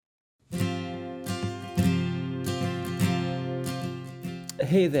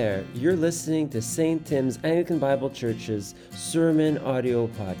Hey there, you're listening to St. Tim's Anglican Bible Church's Sermon Audio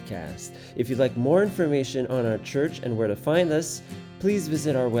Podcast. If you'd like more information on our church and where to find us, please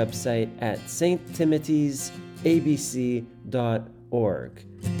visit our website at sttimothy'sabc.org.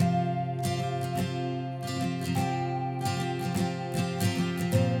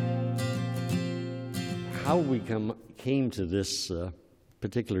 How we came to this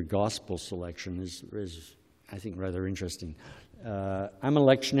particular gospel selection is, I think, rather interesting. I'm a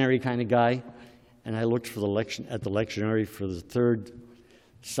lectionary kind of guy, and I looked for the lectionary for the third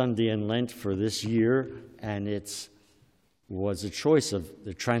Sunday in Lent for this year, and it was a choice of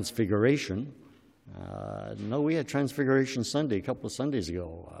the Transfiguration. No, we had Transfiguration Sunday a couple of Sundays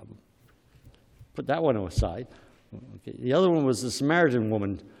ago. Put that one aside. Okay. The other one was the Samaritan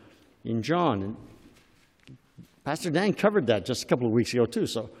woman in John, and Pastor Dan covered that just a couple of weeks ago too,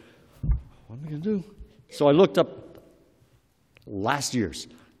 so what am I going to do? So I looked up last year's,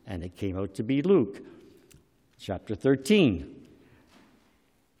 and it came out to be Luke, chapter 13.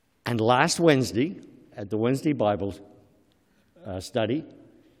 And last Wednesday, at the Wednesday Bible study,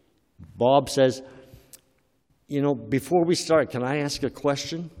 Bob says, before we start, can I ask a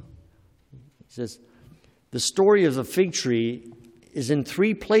question? He says, the story of the fig tree is in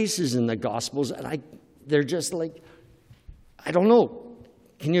 3 places in the Gospels, and they're just like, I don't know.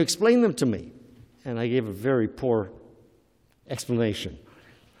 Can you explain them to me? And I gave a very poor explanation.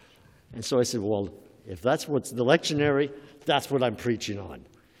 And so I said, well, if that's what's the lectionary, that's what I'm preaching on.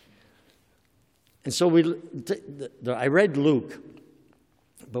 And so I read Luke,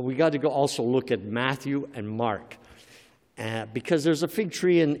 but we got to also look at Matthew and Mark, because there's a fig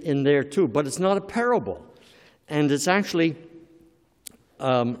tree in there too, but it's not a parable. And it's actually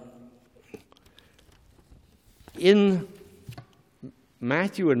in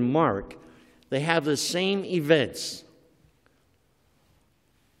Matthew and Mark, they have the same events.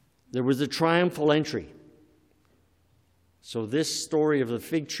 There was a triumphal entry. So this story of the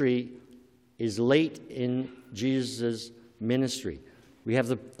fig tree is late in Jesus' ministry. We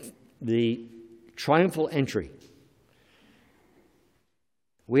have the triumphal entry.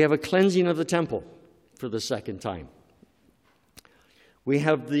 We have a cleansing of the temple for the second time. We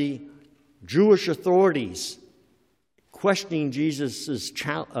have the Jewish authorities questioning Jesus'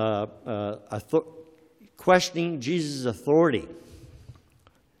 authority.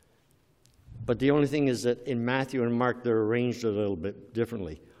 But the only thing is that in Matthew and Mark, they're arranged a little bit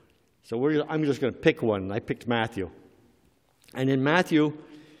differently. So I'm just going to pick one, and I picked Matthew. And in Matthew,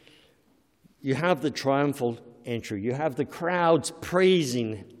 you have the triumphal entry. You have the crowds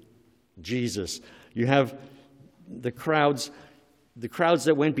praising Jesus. You have the crowds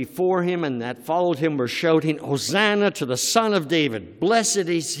that went before him and that followed him were shouting, Hosanna to the Son of David. Blessed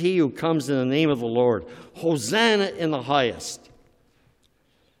is he who comes in the name of the Lord. Hosanna in the highest.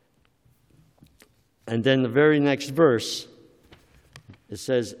 And then the very next verse, it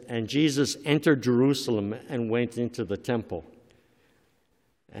says, and Jesus entered Jerusalem and went into the temple.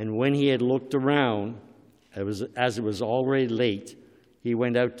 And when he had looked around, as it was already late, he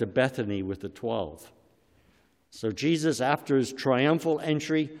went out to Bethany with the 12. So Jesus, after his triumphal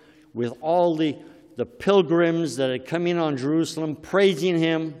entry, with all the pilgrims that had come in on Jerusalem praising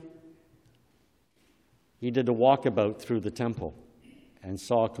him, he did a walkabout through the temple and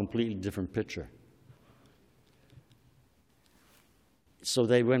saw a completely different picture. So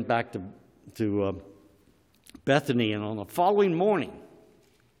they went back to Bethany, and on the following morning,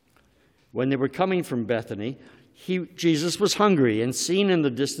 when they were coming from Bethany, Jesus was hungry, and seeing in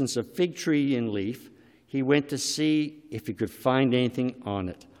the distance a fig tree in leaf, he went to see if he could find anything on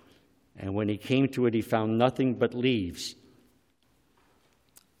it. And when he came to it, he found nothing but leaves.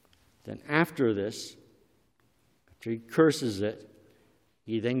 Then after this, after he curses it,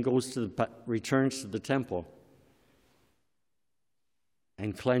 he then returns to the temple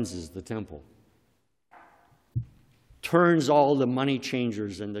and cleanses the temple. Turns all the money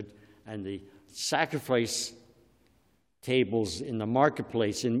changers and the sacrifice tables in the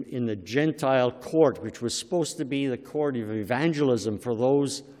marketplace, in the Gentile court, which was supposed to be the court of evangelism for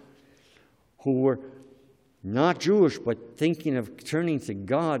those who were not Jewish but thinking of turning to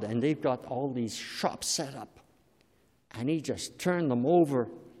God, and they've got all these shops set up. And he just turned them over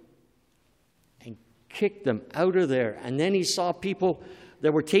and kicked them out of there. And then he saw people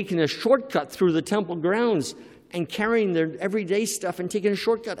that were taking a shortcut through the temple grounds and carrying their everyday stuff and taking a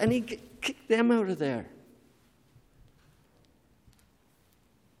shortcut, and he kicked them out of there.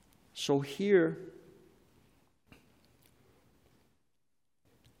 So here,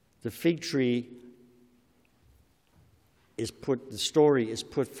 the fig tree the story is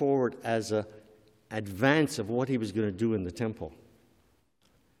put forward as an advance of what he was going to do in the temple.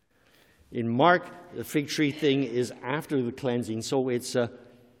 In Mark, the fig tree thing is after the cleansing, so it's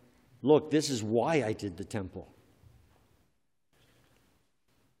look, this is why I did the temple.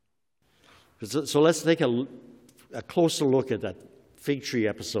 So let's take a closer look at that fig tree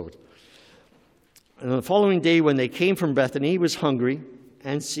episode. And on the following day, when they came from Bethany, he was hungry,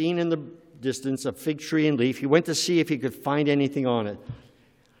 and seeing in the distance a fig tree and leaf, he went to see if he could find anything on it.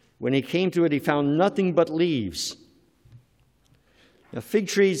 When he came to it, he found nothing but leaves. Now, fig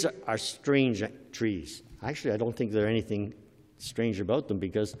trees are strange trees. Actually, I don't think there's anything strange about them,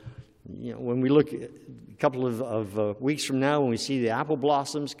 because when we look a couple of weeks from now, when we see the apple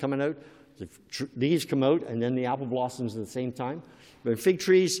blossoms coming out, the leaves come out, and then the apple blossoms at the same time. But fig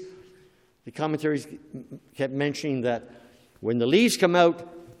trees, the commentaries kept mentioning that when the leaves come out,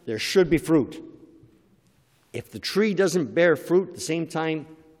 there should be fruit. If the tree doesn't bear fruit at the same time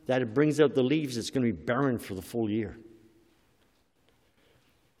that it brings out the leaves, it's going to be barren for the full year.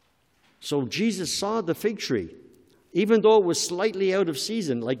 So Jesus saw the fig tree. Even though it was slightly out of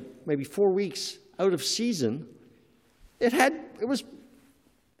season, like maybe 4 weeks out of season,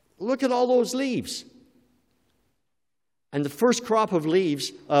 look at all those leaves. And the first crop of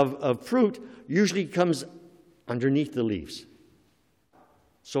leaves, of fruit, usually comes underneath the leaves.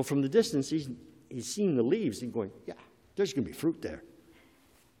 So from the distance, he's seeing the leaves and going, yeah, there's going to be fruit there.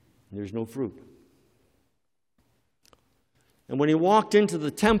 And there's no fruit. And when he walked into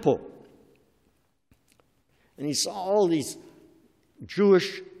the temple, and he saw all these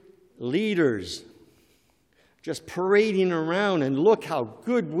Jewish leaders just parading around, and look how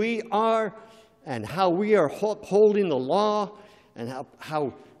good we are, and how we are upholding the law, and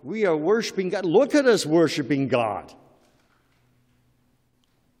how we are worshiping God. Look at us worshiping God.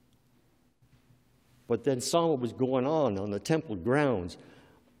 But then saw what was going on the temple grounds,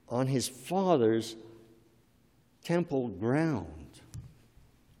 on his father's temple ground.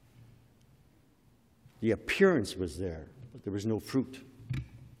 The appearance was there, but there was no fruit.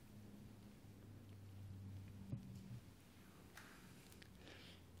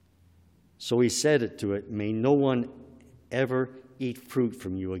 So he said it to it, may no one ever eat fruit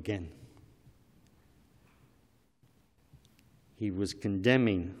from you again. He was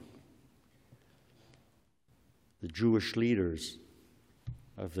condemning the Jewish leaders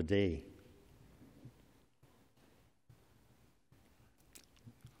of the day.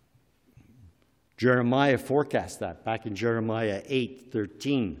 Jeremiah forecast that back in Jeremiah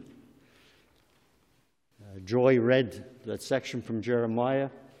 8:13. Joy read that section from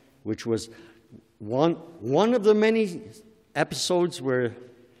Jeremiah, which was one of the many episodes where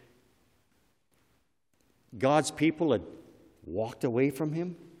God's people had walked away from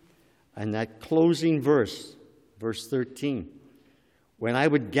him. And that closing verse, verse 13, when I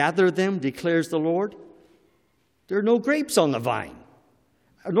would gather them, declares the Lord, there are no grapes on the vine,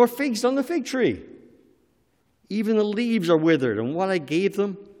 nor figs on the fig tree. Even the leaves are withered, and what I gave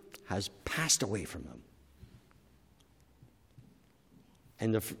them has passed away from them.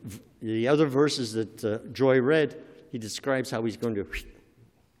 And the other verses that Joy read, he describes how he's going to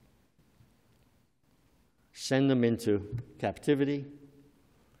send them into captivity,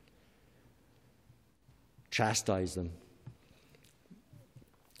 chastise them.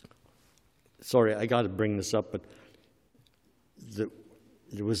 Sorry, I got to bring this up, but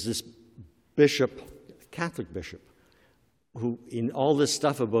there was this bishop, Catholic bishop, who in all this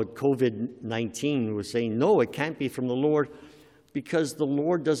stuff about COVID-19 was saying, no, it can't be from the Lord, because the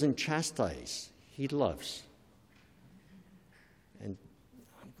Lord doesn't chastise. He loves. And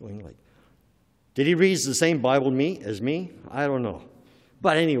I'm going like, did he read the same Bible as me? I don't know.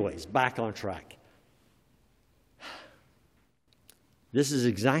 But anyways, back on track. This is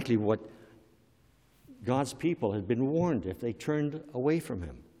exactly what God's people had been warned if they turned away from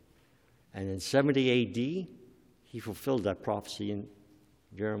him. And in 70 A.D., he fulfilled that prophecy in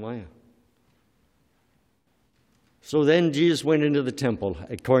Jeremiah. So then Jesus went into the temple,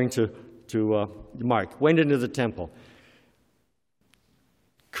 according to Mark, went into the temple,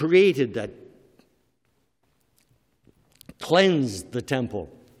 created that, cleansed the temple.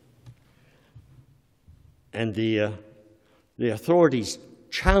 And the authorities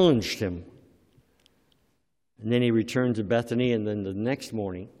challenged him. And then he returned to Bethany, and then the next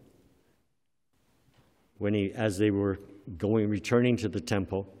morning, as they were returning to the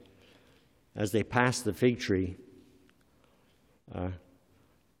temple, as they passed the fig tree,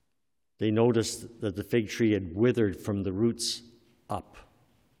 they noticed that the fig tree had withered from the roots up.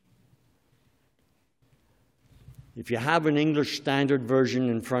 If you have an English Standard Version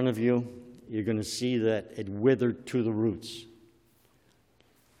in front of you, you're going to see that it withered to the roots.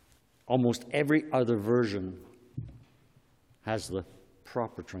 Almost every other version has the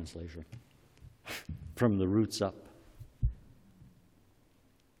proper translation. From the roots up.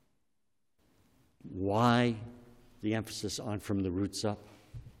 Why the emphasis on from the roots up?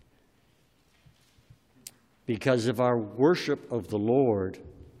 Because if our worship of the Lord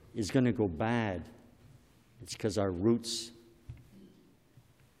is going to go bad, it's because our roots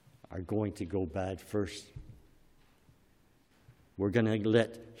are going to go bad first. We're going to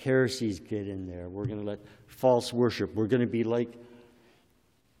let heresies get in there. We're going to let false worship. We're going to be like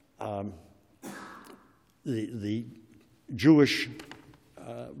the Jewish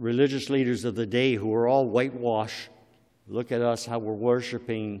religious leaders of the day who were all whitewashed. Look at us, how we're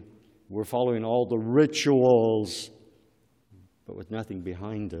worshiping. We're following all the rituals, but with nothing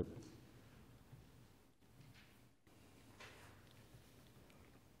behind it.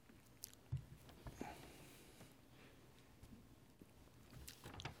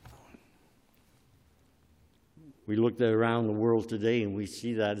 We look around the world today and we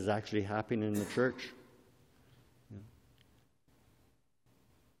see that is actually happening in the church.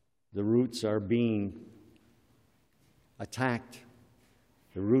 The roots are being attacked.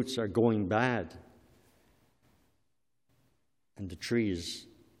 The roots are going bad. And the tree is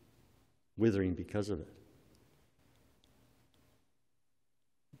withering because of it.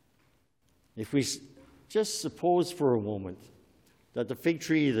 If we just suppose for a moment that the fig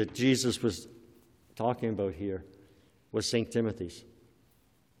tree that Jesus was talking about here was St. Timothy's.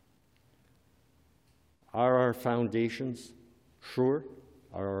 Are our foundations sure?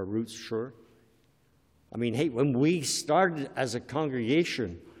 Are our roots sure? I mean, hey, when we started as a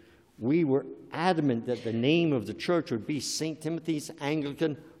congregation, we were adamant that the name of the church would be St. Timothy's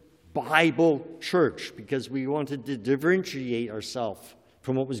Anglican Bible Church because we wanted to differentiate ourselves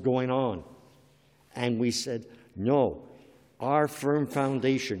from what was going on. And we said, no, our firm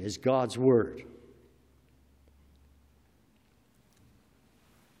foundation is God's Word.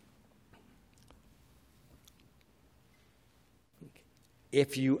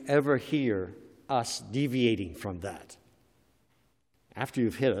 If you ever hear us deviating from that, after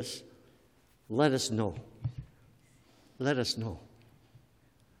you've hit us, let us know. Let us know.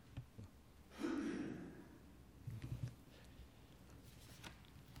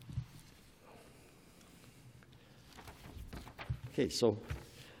 Okay, so,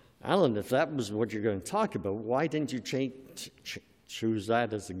 Alan, if that was what you're going to talk about, why didn't you choose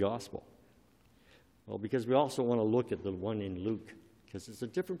that as the gospel? Well, because we also want to look at the one in Luke, because it's a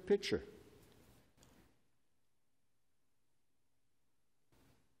different picture.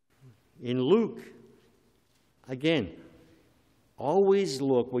 In Luke, again, always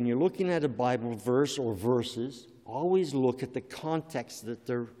look, when you're looking at a Bible verse or verses, always look at the context that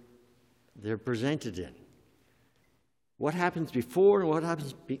they're presented in. What happens before and what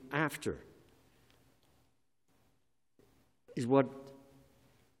happens after is what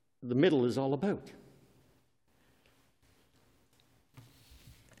the middle is all about.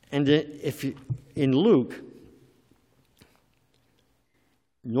 And in Luke,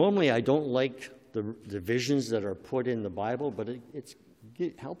 normally I don't like the divisions that are put in the Bible, but it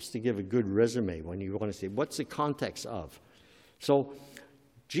helps to give a good resume when you want to say, what's the context of? So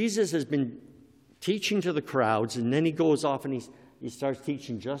Jesus has been teaching to the crowds, and then he goes off and he starts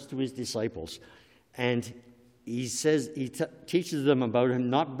teaching just to his disciples. And he says, teaches them about him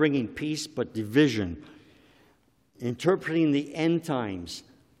not bringing peace but division, interpreting the end times,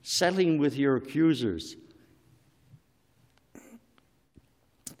 settling with your accusers.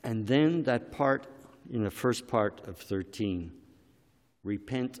 And then that part, in the first part of 13,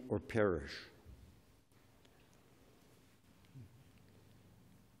 repent or perish.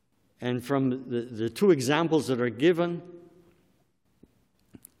 And from the two examples that are given,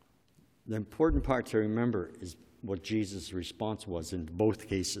 the important part to remember is what Jesus' response was in both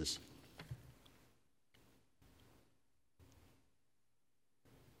cases.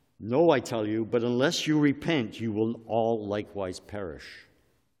 No, I tell you, but unless you repent, you will all likewise perish.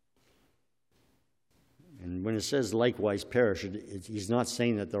 And when it says likewise perish, he's not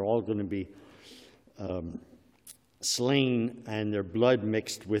saying that they're all going to be slain and their blood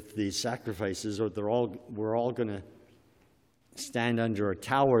mixed with the sacrifices, or we're all going to stand under a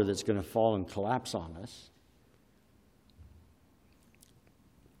tower that's going to fall and collapse on us.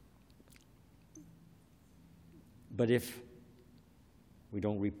 But if we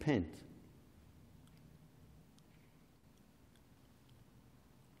don't repent,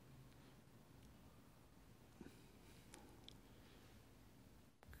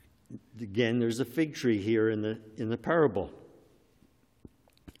 again, there's a fig tree here in the parable.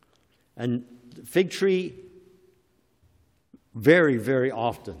 And the fig tree very, very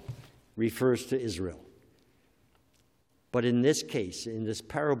often refers to Israel. But in this case, in this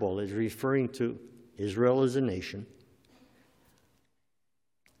parable, it's referring to Israel as a nation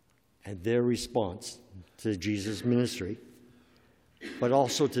and their response to Jesus' ministry, but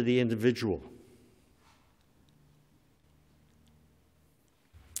also to the individual.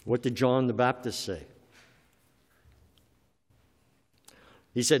 What did John the Baptist say?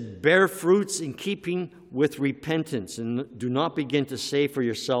 He said, "Bear fruits in keeping with repentance, and do not begin to say for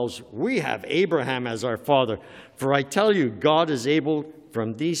yourselves, 'We have Abraham as our father.' For I tell you, God is able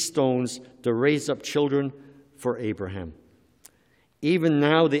from these stones to raise up children for Abraham. Even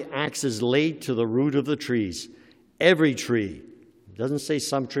now the axe is laid to the root of the trees. Every tree," it doesn't say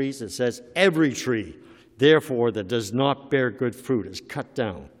some trees, it says every tree, "therefore that does not bear good fruit is cut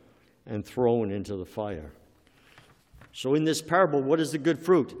down and thrown into the fire." So in this parable, what is the good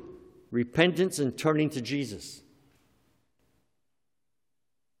fruit? Repentance and turning to Jesus.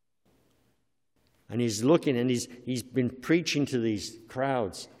 And he's looking, and he's been preaching to these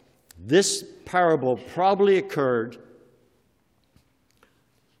crowds. This parable probably occurred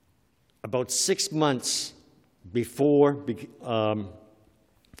about 6 months before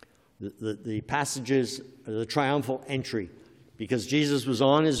the passages, the triumphal entry, because Jesus was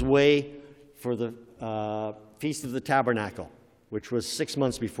on his way for the Feast of the Tabernacle, which was 6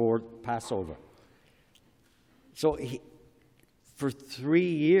 months before Passover. So for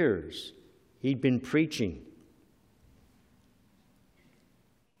 3 years, he'd been preaching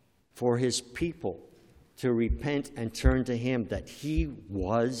for his people to repent and turn to him, that he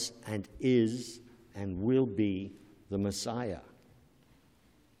was and is and will be the Messiah.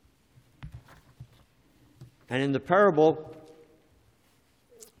 And in the parable,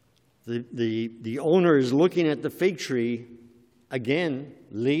 the owner is looking at the fig tree, again,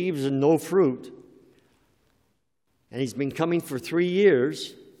 leaves and no fruit. And he's been coming for 3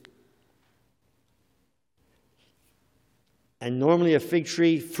 years. And normally a fig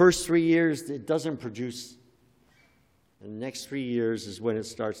tree, first 3 years, it doesn't produce. And the next 3 years is when it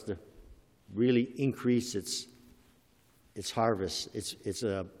starts to really increase its harvest,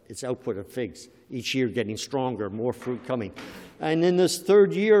 its output of figs. Each year getting stronger, more fruit coming. And in this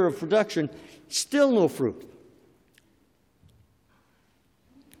third year of production, still no fruit.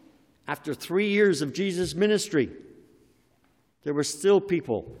 After 3 years of Jesus' ministry, there were still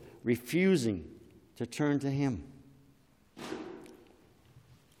people refusing to turn to him.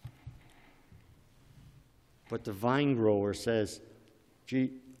 But the vine grower says,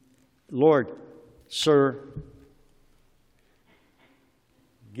 "Lord, sir,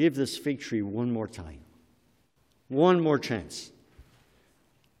 give this fig tree one more time. One more chance.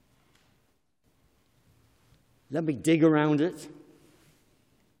 Let me dig around it.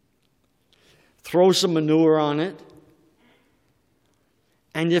 Throw some manure on it.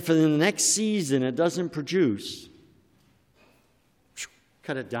 And if in the next season it doesn't produce,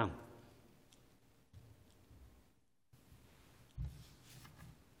 cut it down."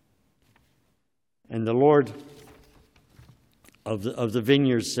 And the Lord of the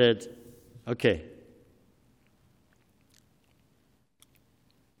vineyard said, "Okay,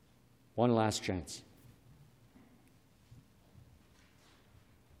 one last chance.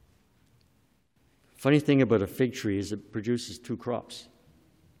 Funny thing about a fig tree is it produces 2 crops.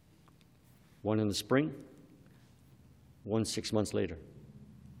 One in the spring, one 6 months later.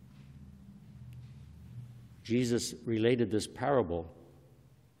 Jesus related this parable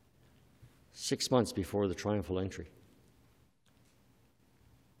 6 months before the triumphal entry.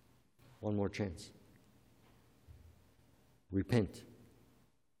 One more chance. Repent.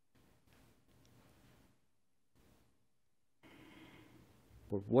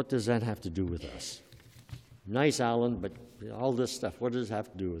 But what does that have to do with us? Nice, Alan, but all this stuff, what does it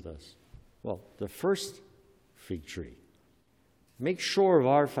have to do with us? Well, the first fig tree. Make sure of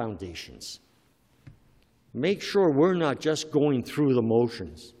our foundations. Make sure we're not just going through the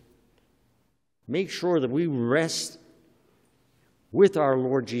motions. Make sure that we rest with our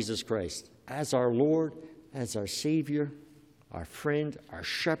Lord Jesus Christ as our Lord, as our Savior, our friend, our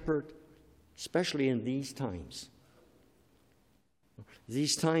shepherd, especially in these times.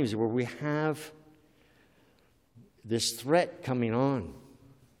 These times where we have this threat coming on.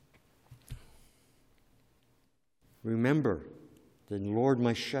 Remember, the Lord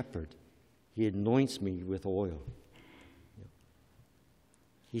my shepherd, he anoints me with oil.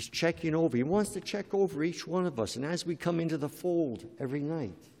 He's checking over. He wants to check over each one of us. And as we come into the fold every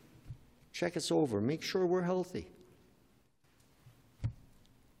night, check us over. Make sure we're healthy.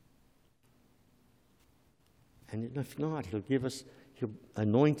 And if not, he'll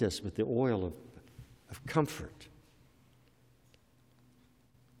anoint us with the oil of comfort.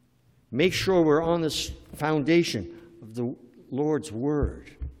 Make sure we're on this foundation. of the Lord's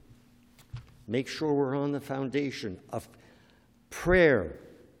Word. Make sure we're on the foundation of prayer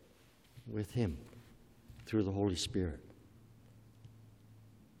with Him through the Holy Spirit.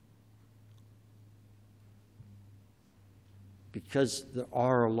 Because there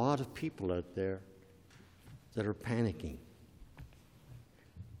are a lot of people out there that are panicking.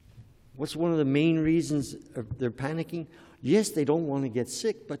 What's one of the main reasons they're panicking? Yes, they don't want to get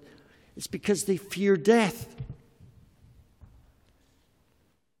sick, but it's because they fear death.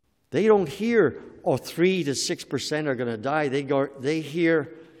 They don't hear, 3 to 6% are going to die. They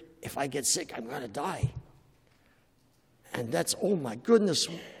hear, if I get sick, I'm going to die. And that's, oh my goodness,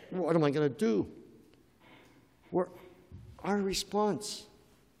 what am I going to do? Our response,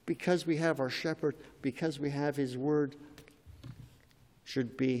 because we have our shepherd, because we have his word,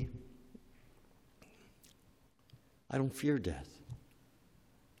 should be, I don't fear death.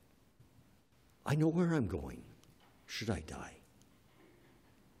 I know where I'm going, should I die.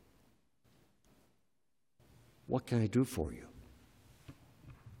 What can I do for you?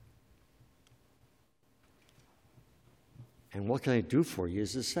 And what can I do for you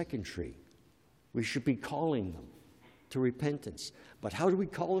is the second tree. We should be calling them to repentance. But how do we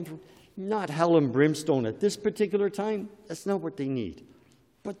call them? Not hell and brimstone at this particular time. That's not what they need.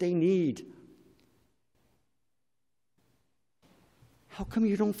 But they need, how come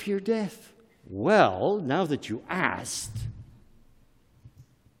you don't fear death? Well, now that you asked,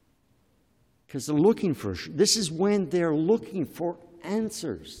 because they're looking for, this is when they're looking for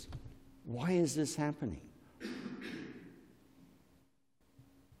answers. Why is this happening?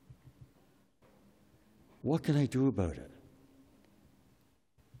 What can I do about it?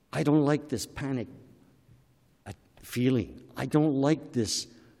 I don't like this panic feeling. I don't like this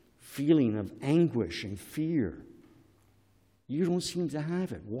feeling of anguish and fear. You don't seem to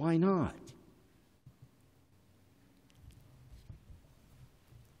have it. Why not?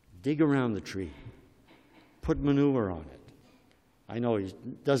 Dig around the tree. Put manure on it. I know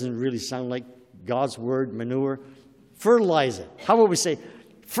it doesn't really sound like God's word, manure. Fertilize it. How about we say,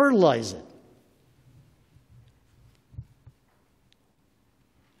 fertilize it?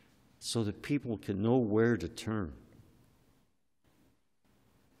 So that people can know where to turn.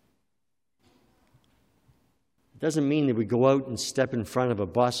 It doesn't mean that we go out and step in front of a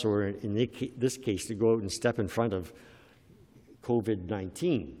bus, or in this case, to go out and step in front of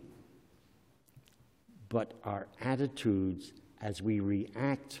COVID-19. But our attitudes as we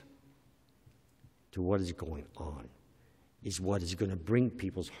react to what is going on is what is going to bring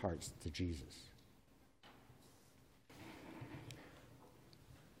people's hearts to Jesus.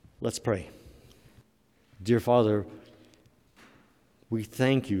 Let's pray. Dear Father, we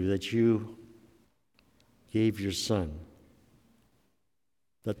thank you that you gave your Son,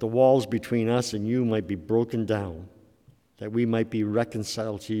 that the walls between us and you might be broken down, that we might be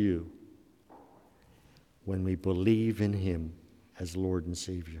reconciled to you when we believe in him as Lord and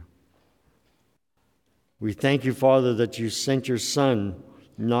Savior. We thank you, Father, that you sent your Son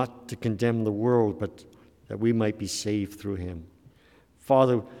not to condemn the world, but that we might be saved through him.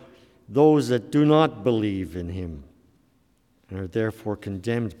 Father, those that do not believe in him and are therefore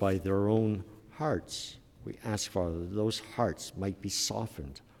condemned by their own hearts, we ask, Father, that those hearts might be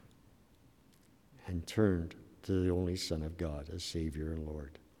softened and turned to the only Son of God as Savior and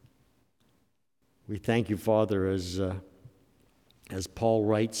Lord. We thank you, Father, as Paul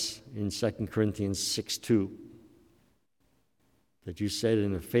writes in 2 Corinthians 6:2, that you said,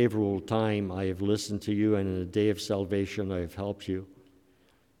 in a favorable time I have listened to you, and in a day of salvation I have helped you.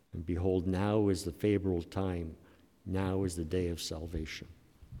 And behold, now is the favorable time. Now is the day of salvation.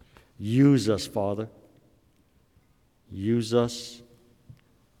 Use us, Father. Use us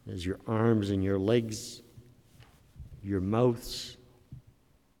as your arms and your legs, your mouths,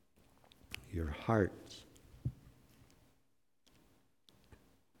 your hearts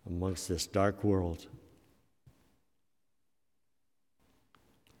amongst this dark world,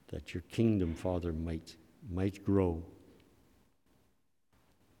 that your kingdom, Father, might grow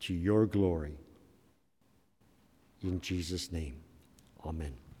to your glory. In Jesus' name,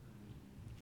 amen.